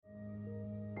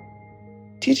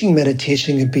Teaching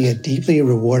meditation can be a deeply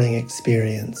rewarding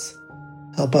experience.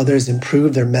 Help others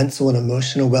improve their mental and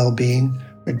emotional well-being,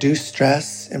 reduce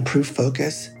stress, improve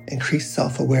focus, increase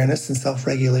self-awareness and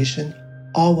self-regulation,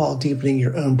 all while deepening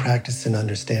your own practice and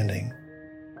understanding.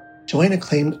 Join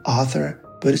acclaimed author,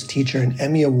 Buddhist teacher, and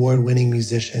Emmy Award-winning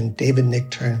musician David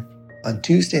Nichtern on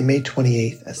Tuesday, May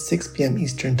 28th at 6 p.m.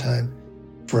 Eastern Time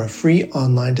for a free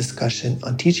online discussion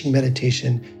on teaching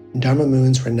meditation in Dharma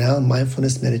Moon's renowned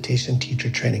mindfulness meditation teacher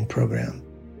training program.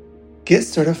 Get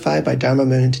certified by Dharma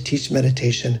Moon to teach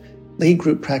meditation, lead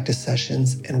group practice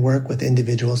sessions, and work with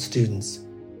individual students.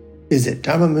 Visit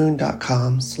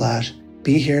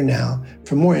dharmamoon.com/BeHereNow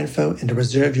for more info and to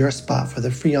reserve your spot for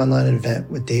the free online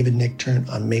event with David Nichtern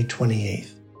on May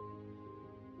 28th.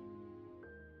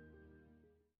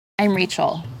 I'm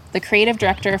Rachel, the creative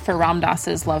director for Ram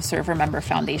Dass's Love Serve Remember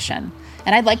Foundation,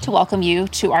 and I'd like to welcome you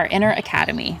to our Inner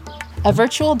Academy, a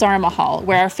virtual Dharma hall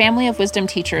where our family of wisdom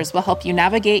teachers will help you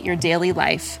navigate your daily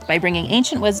life by bringing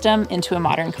ancient wisdom into a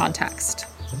modern context.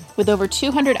 With over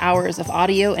 200 hours of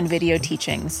audio and video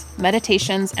teachings,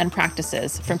 meditations, and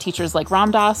practices from teachers like Ram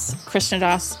Dass, Krishna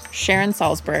Das, Sharon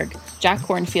Salzberg, Jack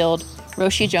Kornfield,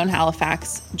 Roshi Joan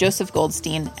Halifax, Joseph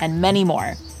Goldstein, and many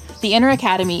more, the Inner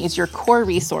Academy is your core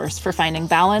resource for finding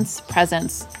balance,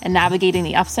 presence, and navigating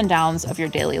the ups and downs of your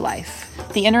daily life.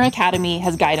 The Inner Academy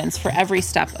has guidance for every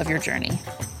step of your journey.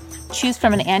 Choose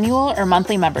from an annual or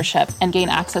monthly membership and gain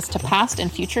access to past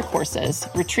and future courses,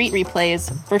 retreat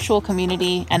replays, virtual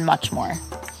community, and much more.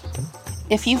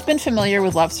 If you've been familiar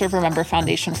with Love Serve Remember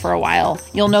Foundation for a while,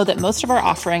 you'll know that most of our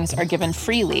offerings are given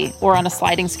freely or on a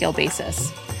sliding scale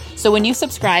basis. So when you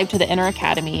subscribe to the Inner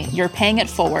Academy, you're paying it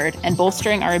forward and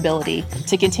bolstering our ability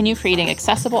to continue creating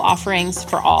accessible offerings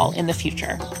for all in the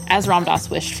future, as Ram Dass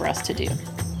wished for us to do.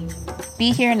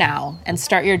 Be here now and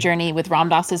start your journey with Ram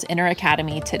Dass's Inner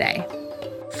Academy today.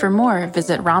 For more,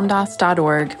 visit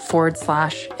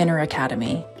ramdass.org/Inner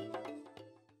Academy.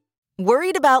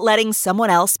 Worried about letting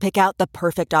someone else pick out the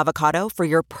perfect avocado for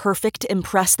your perfect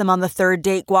impress them on the third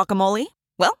date guacamole?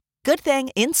 Well, good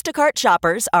thing Instacart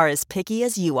shoppers are as picky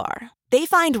as you are. They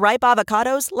find ripe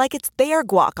avocados like it's their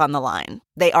guac on the line.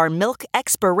 They are milk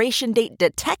expiration date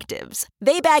detectives.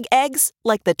 They bag eggs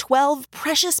like the 12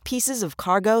 precious pieces of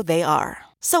cargo they are.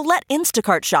 So let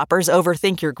Instacart shoppers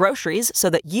overthink your groceries so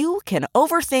that you can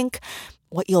overthink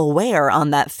what you'll wear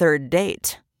on that third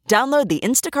date. Download the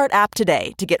Instacart app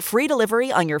today to get free delivery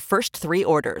on your first 3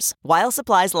 orders, while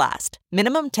supplies last.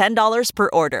 Minimum $10 per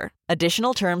order.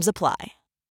 Additional terms apply.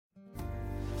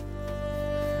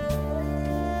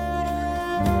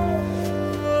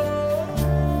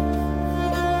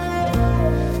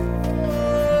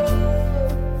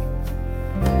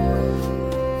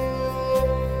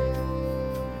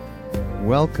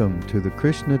 Welcome to the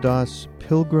Krishna Das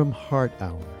Pilgrim Heart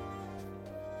Hour.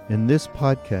 In this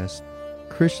podcast,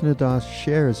 Krishna Das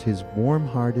shares his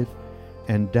warm-hearted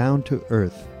and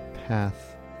down-to-earth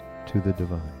path to the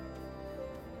divine.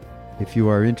 If you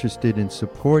are interested in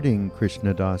supporting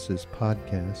Krishna Das's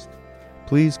podcast,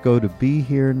 please go to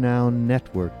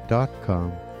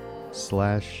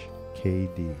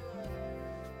BeHereNowNetwork.com/KD.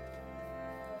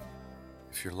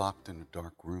 If you're locked in a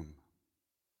dark room,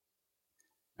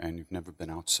 and you've never been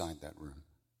outside that room,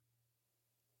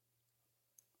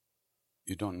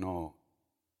 you don't know,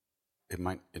 it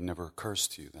never occurs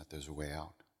to you that there's a way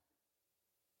out.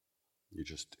 You're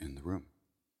just in the room,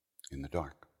 in the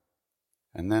dark.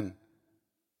 And then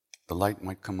the light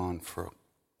might come on for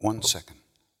 1 second,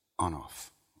 on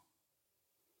off.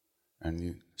 And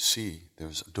you see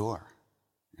there's a door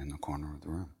in the corner of the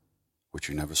room, which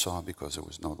you never saw because there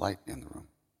was no light in the room.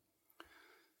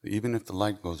 Even if the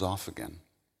light goes off again,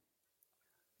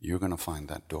 you're going to find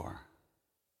that door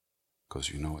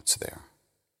because you know it's there.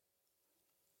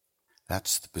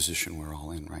 That's the position we're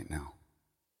all in right now.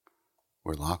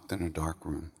 We're locked in a dark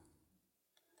room.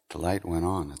 The light went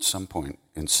on at some point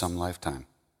in some lifetime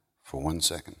for 1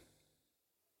 second.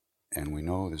 And we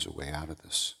know there's a way out of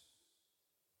this.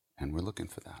 And we're looking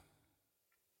for that.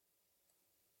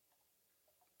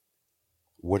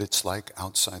 What it's like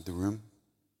outside the room,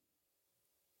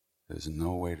 there's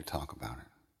no way to talk about it.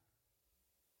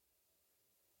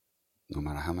 No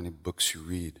matter how many books you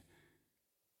read,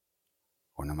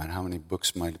 or no matter how many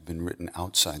books might have been written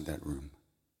outside that room,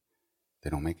 they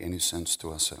don't make any sense to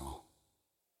us at all.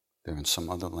 They're in some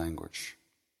other language.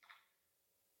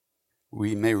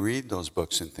 We may read those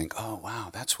books and think, oh, wow,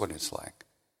 that's what it's like.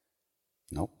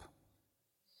 Nope.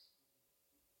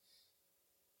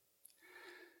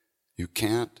 You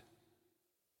can't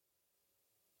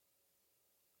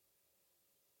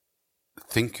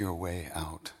think your way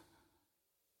out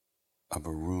of a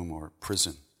room or a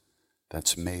prison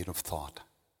that's made of thought.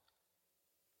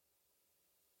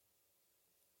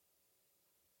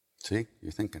 See,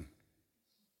 you're thinking.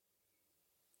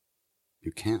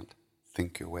 You can't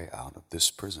think your way out of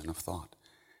this prison of thought.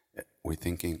 We're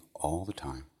thinking all the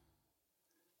time.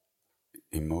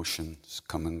 Emotions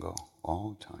come and go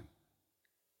all the time.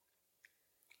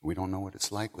 We don't know what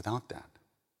it's like without that.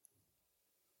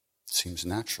 It seems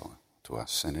natural to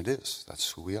us, and it is.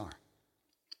 That's who we are.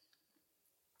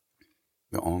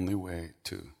 The only way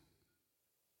to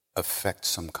affect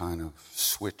some kind of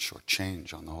switch or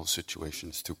change on the whole situation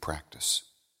is through practice.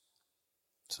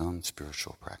 Some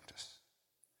spiritual practice.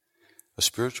 A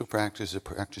spiritual practice is a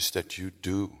practice that you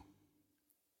do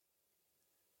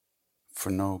for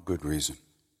no good reason.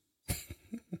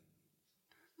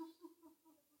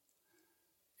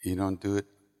 You don't do it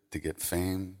to get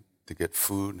fame, to get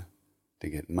food, to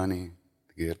get money,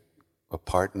 to get a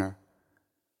partner,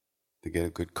 to get a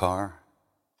good car,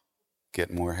 get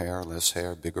more hair, less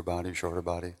hair, bigger body, shorter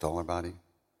body, taller body.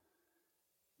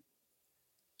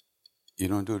 You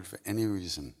don't do it for any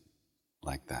reason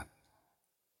like that.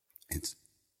 It's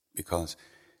because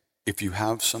if you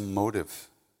have some motive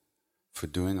for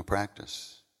doing a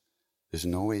practice, there's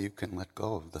no way you can let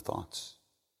go of the thoughts.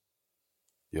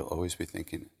 You'll always be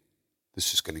thinking,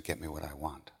 this is going to get me what I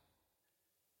want.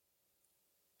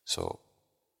 So,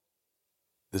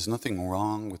 there's nothing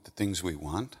wrong with the things we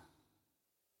want.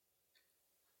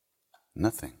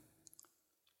 Nothing.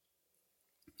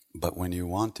 But when you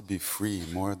want to be free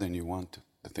more than you want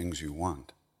the things you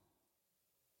want,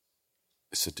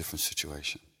 it's a different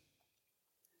situation.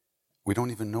 We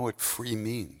don't even know what free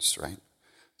means, right?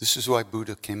 This is why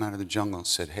Buddha came out of the jungle and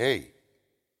said, hey,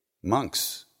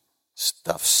 monks,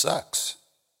 stuff sucks.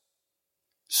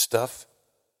 Stuff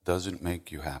doesn't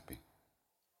make you happy.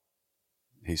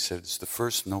 He said it's the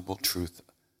first noble truth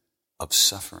of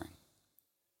suffering.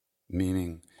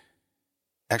 Meaning,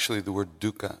 actually the word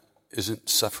dukkha isn't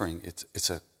suffering, it's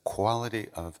a quality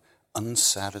of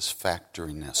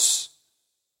unsatisfactoriness.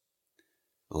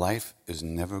 Life is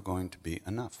never going to be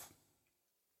enough,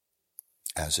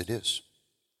 as it is.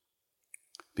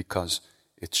 Because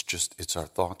it's our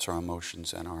thoughts, our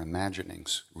emotions, and our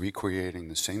imaginings recreating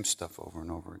the same stuff over and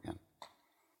over again.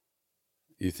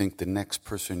 You think the next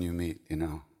person you meet,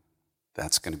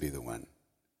 that's going to be the one.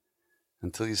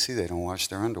 Until you see they don't wash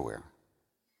their underwear.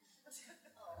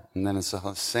 And then it's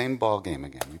the same ball game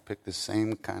again. You pick the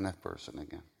same kind of person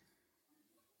again.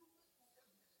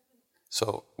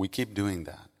 So we keep doing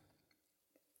that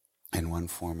in one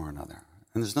form or another.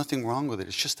 And there's nothing wrong with it.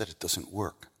 It's just that it doesn't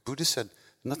work. Buddha said,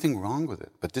 nothing wrong with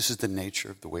it, but this is the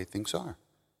nature of the way things are.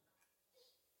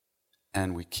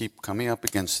 And we keep coming up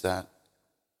against that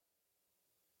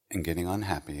and getting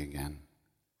unhappy again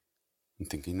and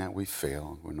thinking that we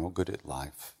failed, we're no good at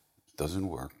life, it doesn't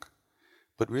work.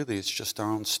 But really, it's just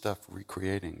our own stuff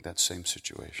recreating that same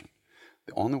situation.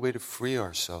 The only way to free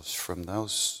ourselves from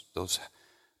those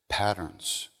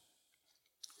patterns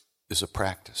is a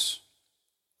practice.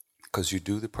 Because you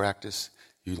do the practice,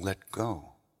 you let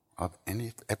go of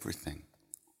everything,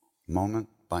 moment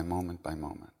by moment by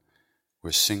moment.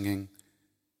 We're singing,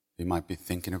 you might be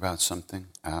thinking about something,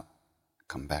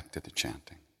 come back to the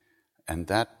chanting. And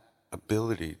that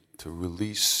ability to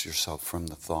release yourself from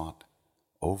the thought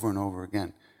over and over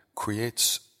again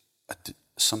creates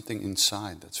something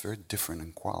inside that's very different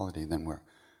in quality than we're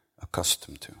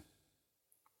accustomed to.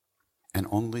 And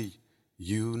only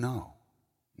you know.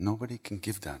 Nobody can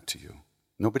give that to you.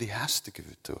 Nobody has to give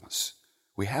it to us.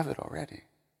 We have it already.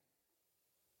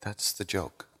 That's the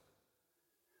joke.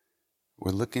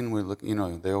 We're looking,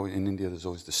 in India there's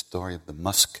always the story of the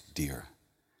musk deer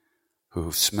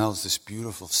who smells this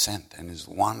beautiful scent and is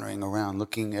wandering around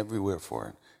looking everywhere for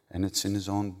it. And it's in his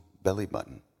own belly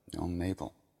button, his own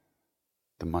navel,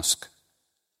 the musk.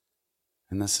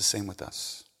 And that's the same with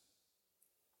us.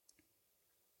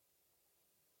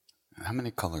 How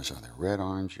many colors are there? Red,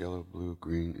 orange, yellow, blue,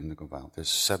 green, indigo, violet. There's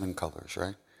 7 colors,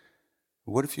 right?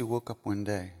 What if you woke up one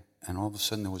day and all of a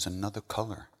sudden there was another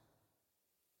color?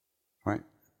 Right?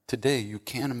 Today you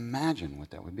can't imagine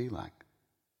what that would be like.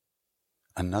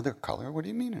 Another color? What do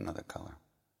you mean another color?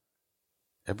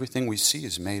 Everything we see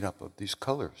is made up of these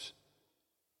colors.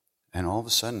 And all of a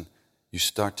sudden you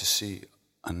start to see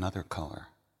another color.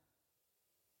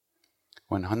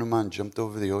 When Hanuman jumped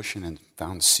over the ocean and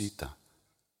found Sita,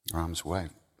 Ram's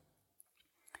wife,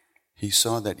 he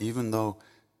saw that even though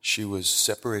she was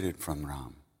separated from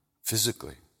Ram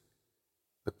physically,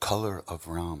 the color of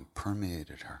Ram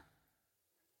permeated her.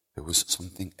 There was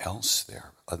something else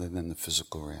there other than the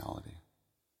physical reality.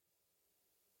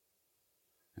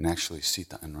 And actually,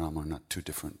 Sita and Ram are not two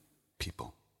different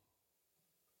people.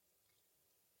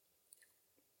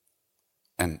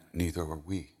 neither are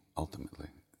we ultimately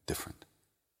different.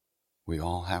 We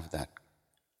all have that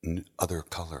other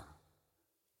color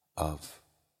of,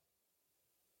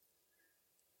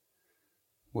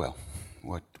 well,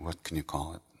 what can you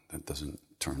call it that doesn't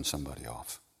turn somebody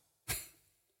off?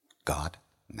 God?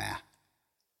 Nah.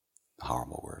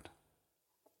 Horrible word.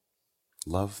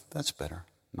 Love, that's better.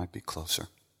 Might be closer.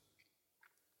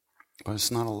 But it's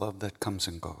not a love that comes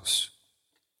and goes.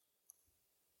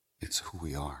 It's who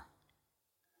we are.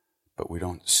 But we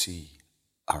don't see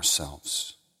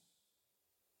ourselves.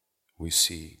 We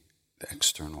see the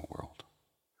external world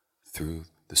through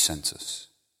the senses.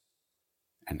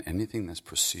 And anything that's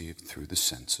perceived through the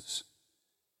senses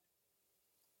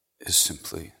is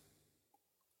simply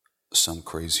some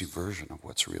crazy version of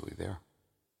what's really there.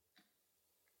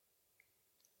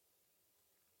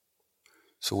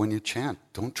 So when you chant,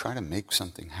 don't try to make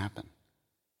something happen.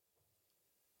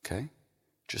 Okay?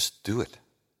 Just do it.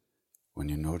 When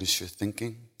you notice you're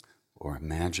thinking or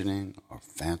imagining or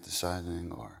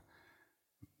fantasizing or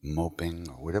moping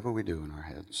or whatever we do in our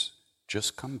heads,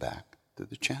 just come back to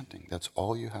the chanting. That's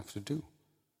all you have to do.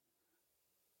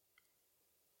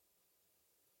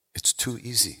 It's too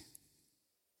easy.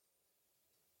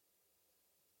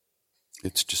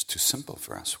 It's just too simple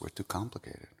for us. We're too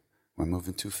complicated. We're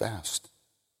moving too fast.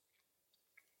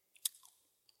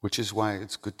 Which is why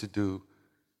it's good to do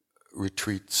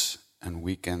retreats and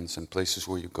weekends and places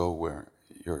where you go where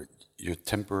you're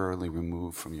temporarily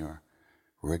removed from your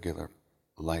regular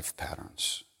life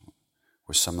patterns,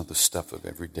 where some of the stuff of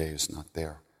every day is not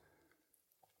there.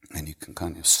 And you can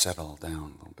kind of settle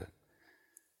down a little bit.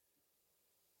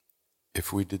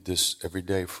 If we did this every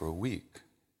day for a week,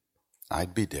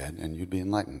 I'd be dead and you'd be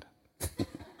enlightened.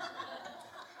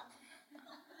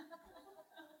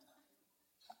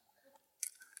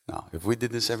 Now, if we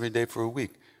did this every day for a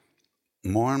week,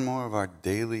 more and more of our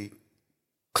daily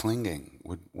clinging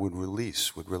would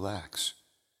release, would relax,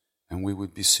 and we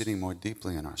would be sitting more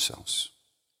deeply in ourselves.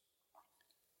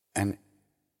 And,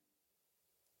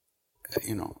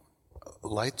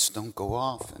 lights don't go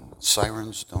off and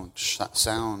sirens don't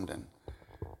sound, and,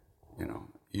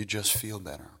 you just feel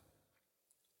better.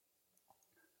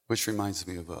 Which reminds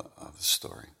me of a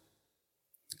story,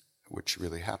 which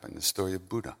really happened, the story of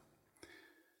Buddha.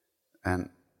 And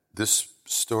this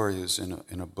story is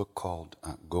in a book called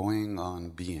Going on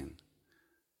Being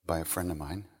by a friend of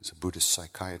mine. He's a Buddhist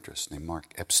psychiatrist named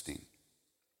Mark Epstein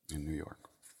in New York.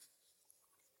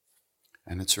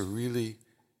 And it's a really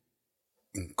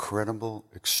incredible,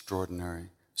 extraordinary,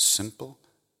 simple,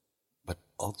 but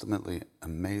ultimately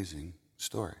amazing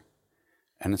story.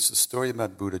 And it's the story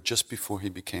about Buddha just before he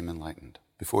became enlightened,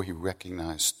 before he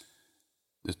recognized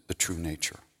the true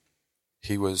nature.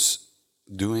 He was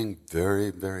doing very,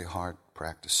 very hard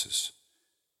practices,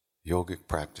 yogic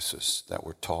practices that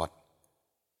were taught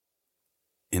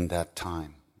in that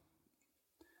time.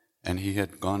 And he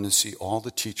had gone to see all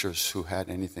the teachers who had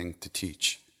anything to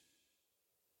teach.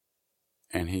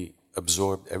 And he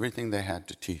absorbed everything they had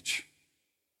to teach.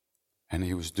 And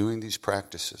he was doing these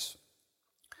practices.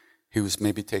 He was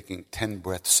maybe taking 10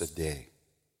 breaths a day,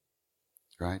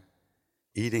 right?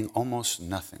 Eating almost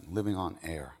nothing, living on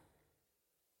air.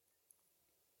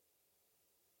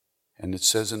 And it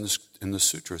says in the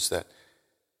sutras that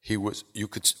you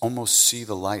could almost see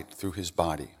the light through his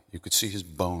body. You could see his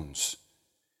bones.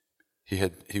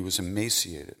 He was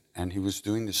emaciated, and he was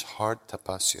doing this hard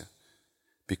tapasya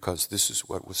because this is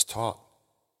what was taught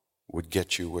would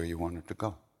get you where you wanted to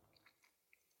go.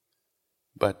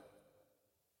 But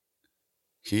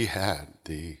he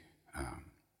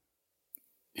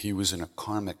was in a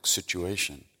karmic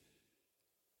situation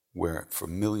where for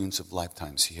millions of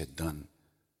lifetimes he had done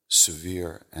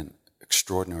severe and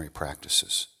extraordinary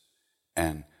practices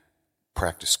and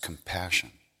practiced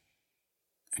compassion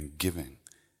and giving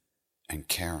and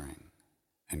caring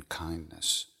and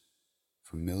kindness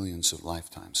for millions of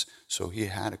lifetimes. So he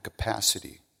had a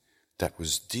capacity that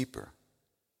was deeper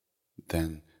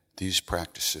than these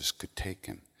practices could take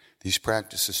him. These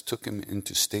practices took him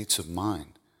into states of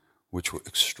mind which were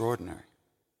extraordinary,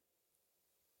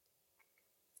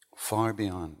 far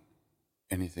beyond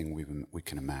anything we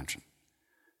can imagine.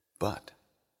 But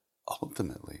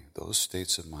ultimately, those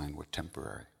states of mind were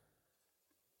temporary.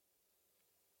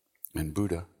 And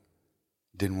Buddha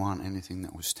didn't want anything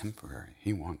that was temporary.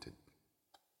 He wanted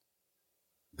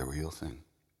the real thing.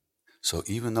 So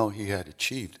even though he had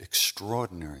achieved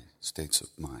extraordinary states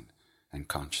of mind and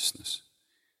consciousness,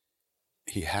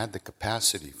 he had the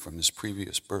capacity from his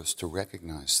previous births to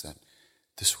recognize that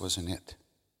this wasn't it.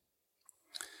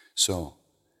 So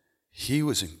he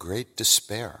was in great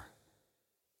despair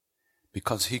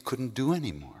because he couldn't do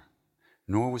any more.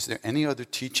 nor was there any other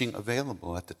teaching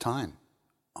available at the time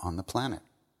on the planet.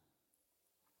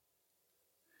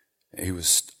 He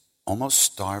was almost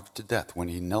starved to death. When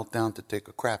he knelt down to take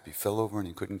a crap, he fell over and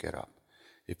he couldn't get up.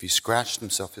 If he scratched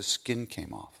himself, his skin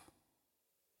came off.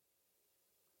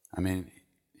 I mean,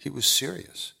 he was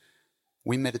serious.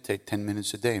 We meditate 10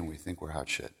 minutes a day and we think we're hot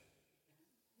shit.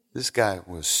 This guy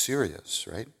was serious,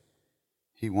 right?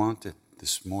 He wanted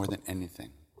this more than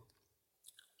anything.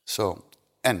 So,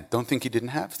 and don't think he didn't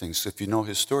have things. If you know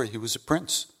his story, he was a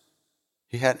prince.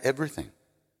 He had everything.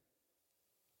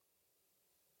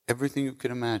 Everything you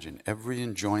could imagine. Every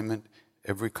enjoyment,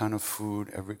 every kind of food,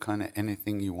 every kind of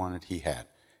anything you wanted, he had.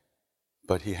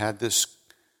 But he had this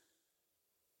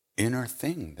inner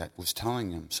thing that was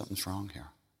telling him something's wrong here.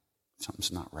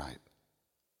 Something's not right.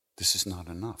 This is not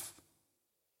enough.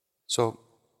 So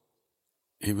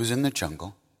he was in the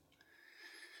jungle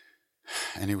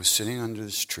and he was sitting under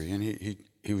this tree and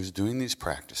he was doing these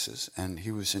practices and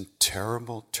he was in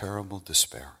terrible, terrible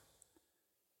despair.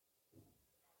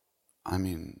 I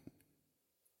mean,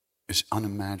 it's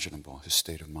unimaginable, his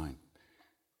state of mind.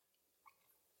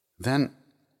 Then,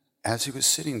 as he was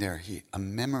sitting there, a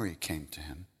memory came to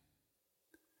him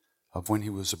of when he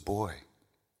was a boy.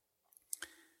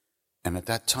 And at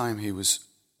that time, he was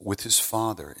with his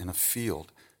father in a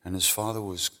field, and his father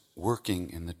was working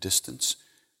in the distance,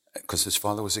 because his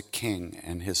father was a king,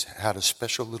 and had a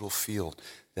special little field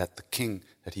that the king,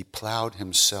 that he plowed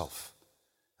himself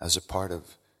as a part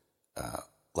of,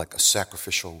 like a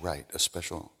sacrificial rite, a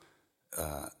special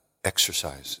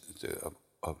exercise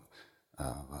of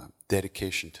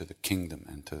dedication to the kingdom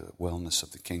and to the wellness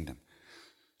of the kingdom.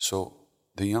 So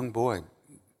the young boy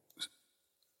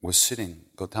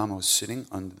Gautama was sitting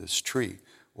under this tree,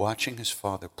 watching his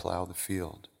father plow the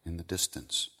field in the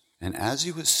distance. And as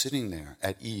he was sitting there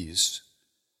at ease,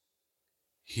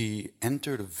 he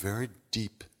entered a very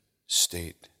deep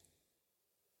state,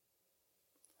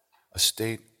 a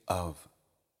state of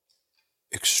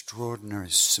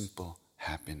extraordinary simple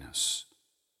happiness.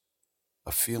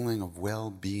 A feeling of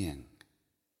well-being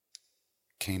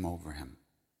came over him,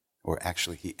 or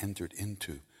actually he entered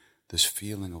into this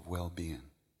feeling of well-being.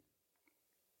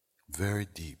 Very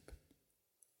deep,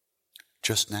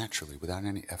 just naturally, without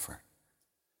any effort.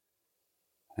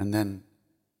 And then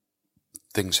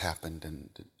things happened and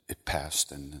it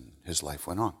passed and then his life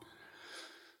went on.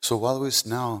 So while he was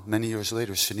now, many years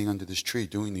later, sitting under this tree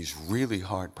doing these really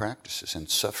hard practices and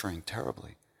suffering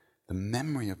terribly, the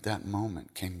memory of that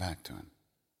moment came back to him.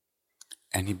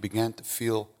 And he began to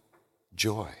feel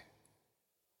joy.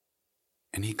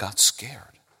 And he got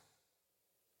scared.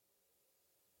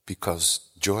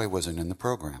 Because joy wasn't in the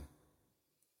program.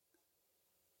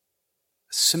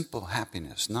 Simple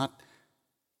happiness, not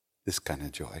this kind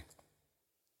of joy.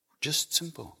 Just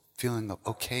simple feeling of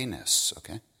okayness,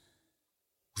 okay?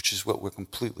 Which is what we're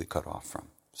completely cut off from.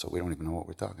 So we don't even know what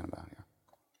we're talking about here.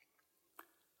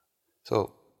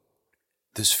 So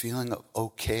this feeling of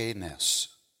okayness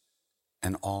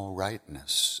and all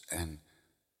rightness and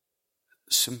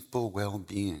simple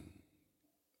well-being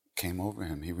came over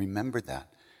him. He remembered that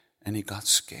and he got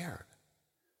scared.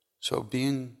 So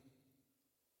being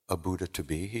a Buddha to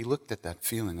be, he looked at that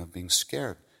feeling of being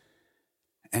scared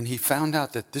and he found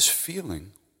out that this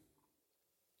feeling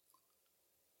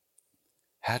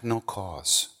had no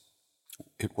cause.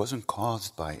 It wasn't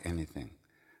caused by anything.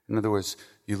 In other words,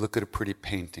 you look at a pretty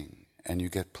painting and you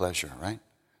get pleasure, right?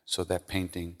 So that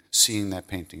painting, seeing that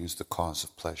painting is the cause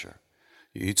of pleasure.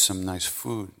 You eat some nice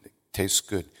food, it tastes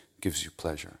good, gives you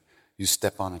pleasure. You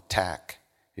step on a tack,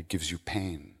 it gives you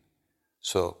pain.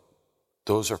 So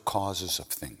those are causes of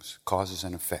things, causes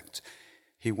and effects.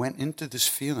 He went into this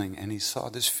feeling and he saw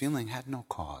this feeling had no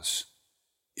cause.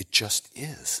 It just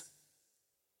is.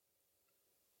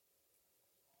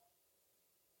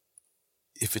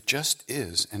 If it just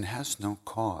is and has no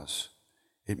cause,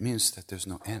 it means that there's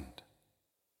no end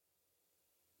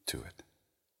to it.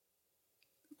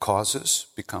 Causes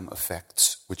become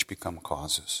effects, which become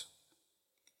causes.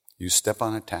 You step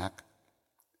on a tack,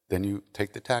 then you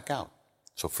take the tack out.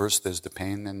 So first there's the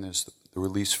pain, then there's the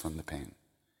release from the pain.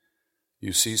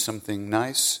 You see something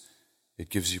nice, it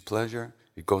gives you pleasure,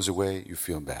 it goes away, you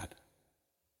feel bad.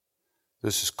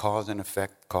 This is cause and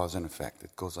effect, cause and effect.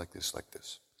 It goes like this, like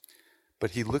this.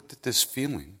 But he looked at this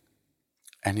feeling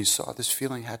and he saw this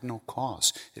feeling had no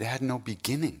cause. It had no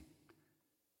beginning.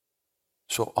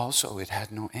 So also it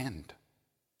had no end.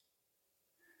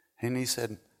 And he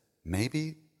said,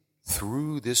 maybe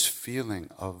through this feeling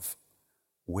of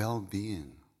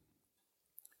well-being,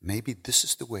 maybe this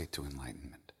is the way to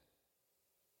enlightenment.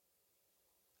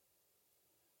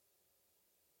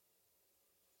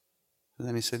 And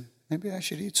then he said, maybe I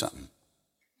should eat something.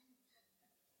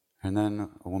 And then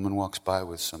a woman walks by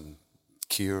with some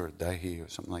kheer or dahi or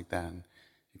something like that, and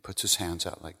he puts his hands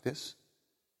out like this,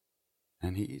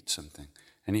 and he eats something.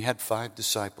 And he had 5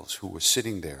 disciples who were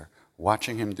sitting there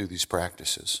watching him do these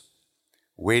practices,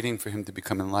 waiting for him to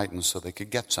become enlightened so they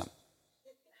could get some.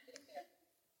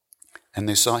 And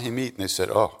they saw him eat, and they said,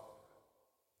 oh,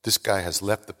 this guy has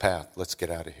left the path, let's get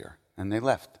out of here. And they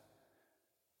left.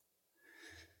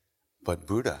 But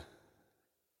Buddha,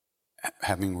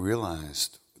 having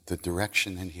realized the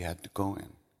direction that he had to go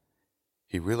in,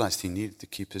 he realized he needed to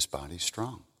keep his body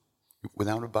strong.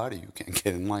 Without a body, you can't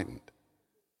get enlightened.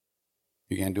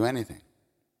 You can't do anything.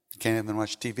 You can't even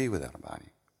watch TV without a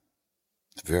body.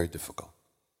 It's very difficult.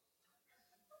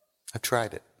 I've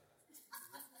tried it.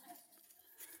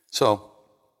 So,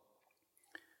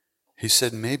 he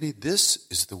said, maybe this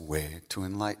is the way to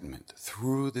enlightenment,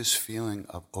 through this feeling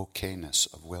of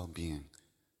okayness, of well-being,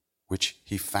 which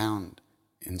he found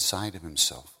inside of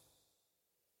himself.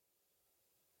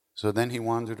 So then he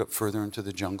wandered up further into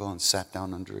the jungle and sat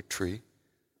down under a tree,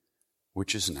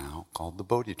 which is now called the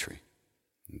Bodhi tree.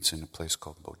 It's in a place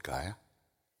called Bodh Gaya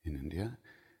in India.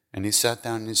 And he sat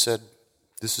down and he said,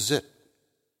 this is it.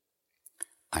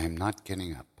 I am not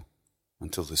getting up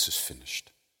until this is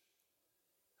finished.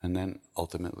 And then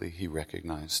ultimately he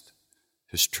recognized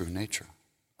his true nature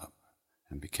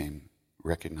and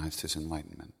recognized his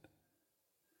enlightenment.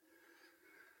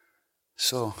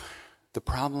 So the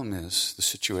problem is, the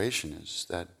situation is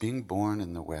that being born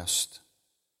in the West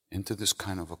into this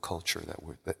kind of a culture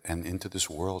and into this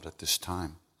world at this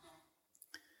time,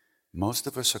 most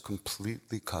of us are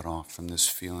completely cut off from this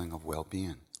feeling of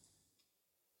well-being,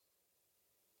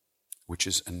 which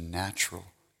is a natural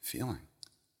feeling.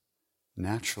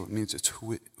 Natural, it means it's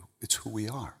who we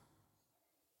are.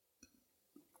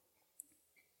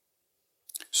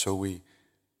 So we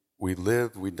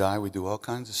live, we die, we do all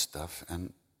kinds of stuff,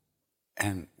 and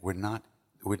we're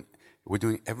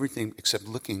doing everything except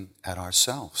looking at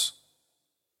ourselves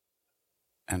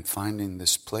and finding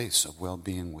this place of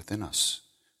well-being within us,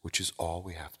 which is all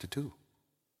we have to do,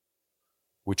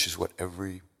 which is what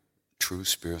every true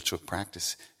spiritual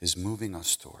practice is moving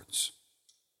us towards.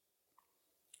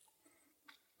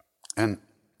 And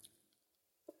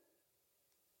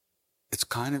it's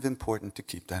kind of important to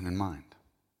keep that in mind.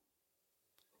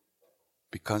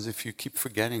 Because if you keep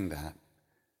forgetting that,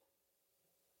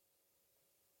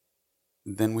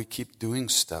 then we keep doing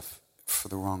stuff for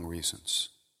the wrong reasons.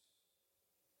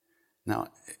 Now,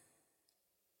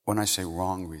 when I say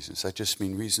wrong reasons, I just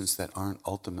mean reasons that aren't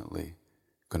ultimately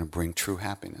going to bring true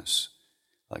happiness.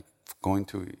 Like going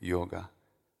to yoga,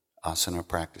 asana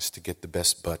practice to get the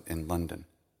best butt in London.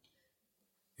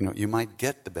 You know, you might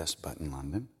get the best butt in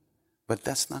London, but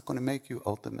that's not going to make you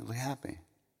ultimately happy.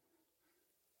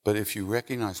 But if you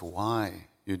recognize why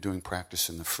you're doing practice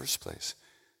in the first place,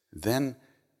 then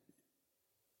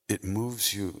it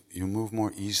moves you move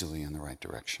more easily in the right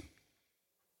direction.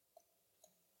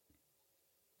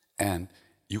 And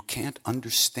you can't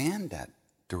understand that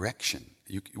direction.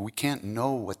 We can't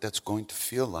know what that's going to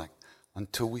feel like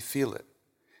until we feel it.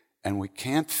 And we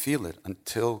can't feel it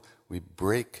until we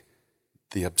break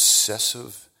the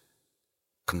obsessive,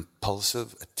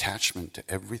 compulsive attachment to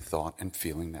every thought and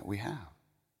feeling that we have.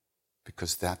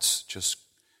 Because that's just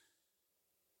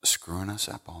screwing us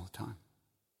up all the time.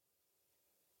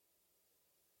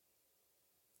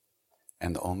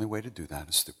 And the only way to do that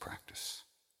is through practice.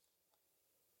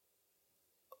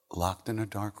 Locked in a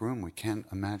dark room, we can't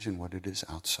imagine what it is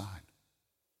outside.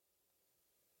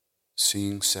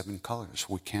 Seeing 7 colors,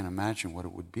 we can't imagine what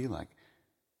it would be like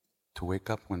to wake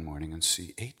up one morning and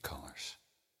see 8 colors.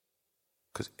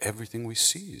 Because everything we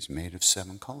see is made of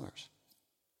 7 colors.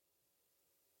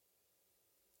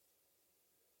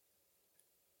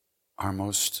 Our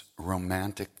most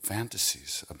romantic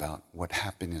fantasies about what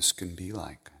happiness can be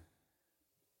like,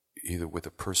 either with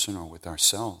a person or with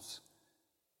ourselves,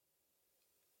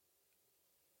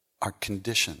 are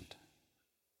conditioned.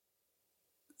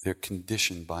 They're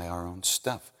conditioned by our own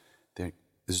stuff.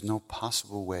 There's no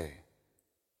possible way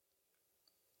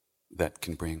that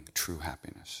can bring true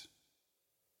happiness.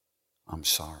 I'm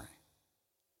sorry.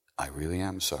 I really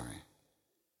am sorry.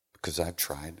 Because I've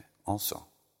tried also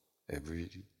every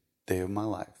day of my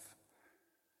life.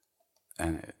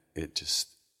 And it just,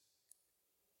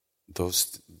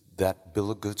 that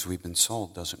bill of goods we've been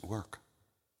sold doesn't work.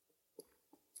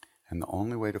 And the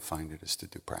only way to find it is to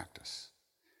do practice.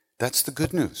 That's the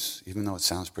good news, even though it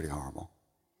sounds pretty horrible.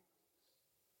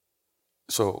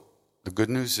 So the good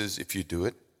news is if you do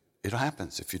it, it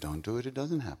happens. If you don't do it, it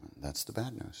doesn't happen. That's the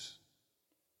bad news.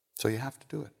 So you have to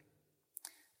do it.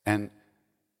 And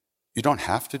You don't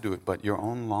have to do it, but your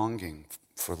own longing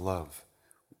for love,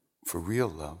 for real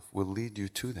love, will lead you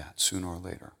to that sooner or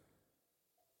later.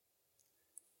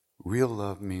 Real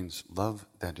love means love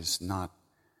that is not,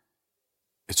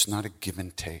 it's not a give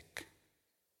and take.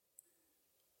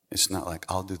 It's not like,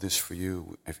 I'll do this for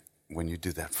you when you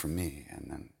do that for me. And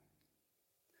then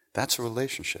that's a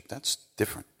relationship. That's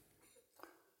different.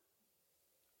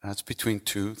 That's between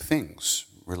two things.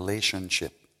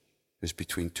 Relationship is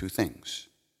between two things.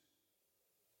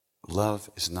 Love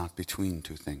is not between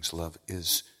two things. Love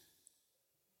is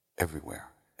everywhere,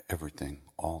 everything,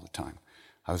 all the time.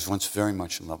 I was once very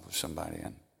much in love with somebody,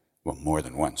 and well, more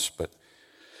than once, but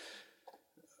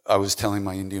I was telling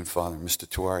my Indian father, Mr.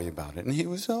 Tiwari, about it, and he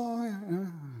was,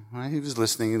 he was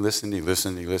listening, he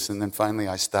listened, and finally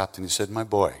I stopped and he said, my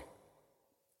boy,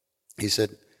 he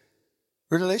said,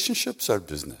 relationships are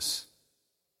business.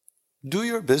 Do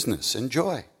your business,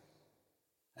 enjoy.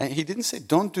 And he didn't say,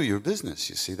 don't do your business,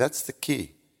 you see, that's the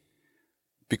key.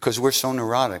 Because we're so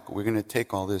neurotic, we're going to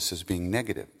take all this as being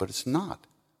negative, but it's not.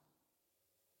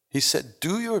 He said,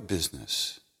 do your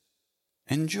business,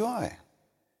 enjoy.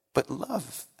 But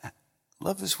love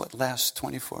is what lasts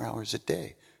 24 hours a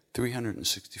day,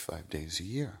 365 days a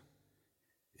year.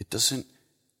 It doesn't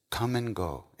come and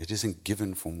go. It isn't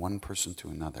given from one person to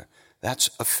another. That's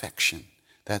affection.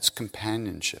 That's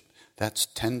companionship. That's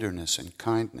tenderness and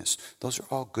kindness. Those are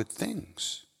all good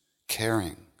things.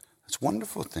 Caring. That's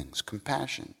wonderful things.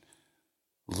 Compassion.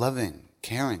 Loving.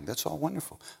 Caring. That's all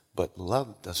wonderful. But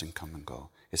love doesn't come and go.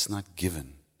 It's not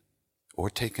given or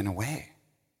taken away.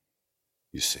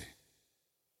 You see.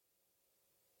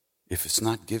 If it's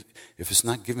not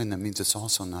given, that means it's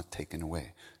also not taken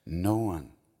away. No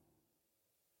one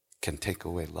can take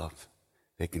away love.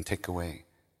 They can take away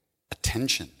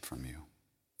attention from you.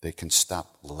 They can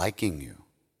stop liking you.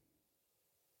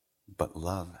 But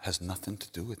love has nothing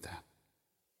to do with that.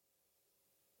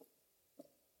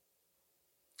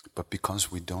 But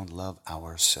because we don't love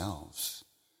ourselves,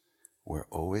 we're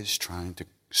always trying to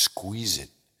squeeze it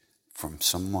from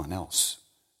someone else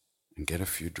and get a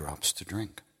few drops to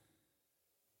drink.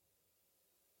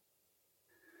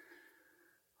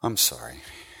 I'm sorry.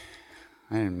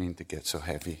 I didn't mean to get so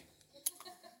heavy.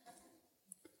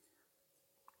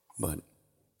 But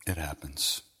it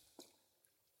happens.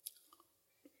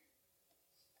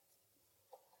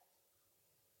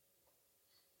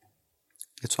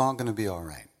 It's all going to be all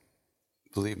right.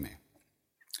 Believe me.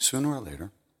 Sooner or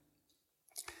later.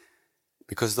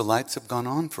 Because the lights have gone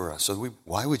on for us. So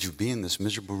why would you be in this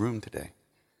miserable room today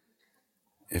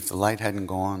if the light hadn't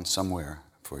gone on somewhere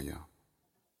for you?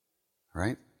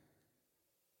 Right?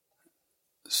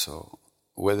 So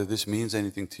whether this means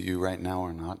anything to you right now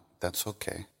or not, that's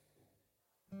okay.